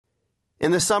In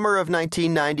the summer of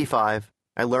 1995,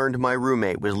 I learned my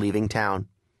roommate was leaving town.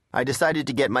 I decided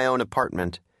to get my own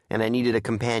apartment, and I needed a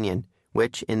companion,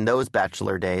 which, in those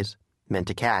bachelor days, meant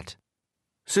a cat.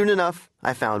 Soon enough,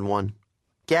 I found one.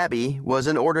 Gabby was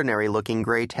an ordinary-looking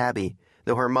gray tabby,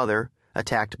 though her mother,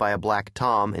 attacked by a black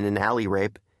tom in an alley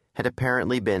rape, had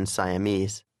apparently been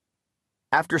Siamese.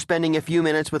 After spending a few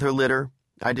minutes with her litter,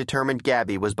 I determined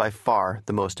Gabby was by far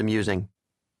the most amusing.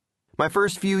 My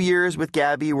first few years with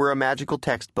Gabby were a magical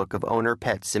textbook of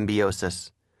owner-pet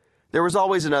symbiosis. There was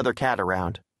always another cat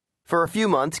around. For a few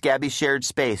months, Gabby shared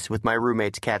space with my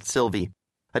roommate's cat Sylvie,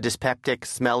 a dyspeptic,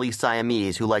 smelly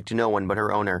Siamese who liked no one but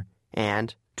her owner,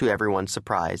 and, to everyone's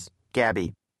surprise,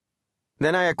 Gabby.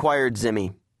 Then I acquired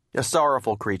Zimmy, a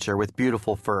sorrowful creature with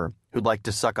beautiful fur who'd like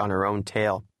to suck on her own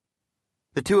tail.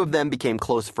 The two of them became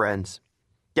close friends.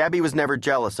 Gabby was never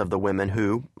jealous of the women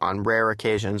who, on rare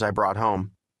occasions, I brought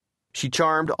home. She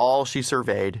charmed all she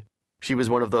surveyed. She was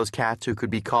one of those cats who could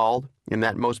be called, in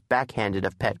that most backhanded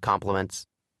of pet compliments,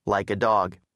 like a dog.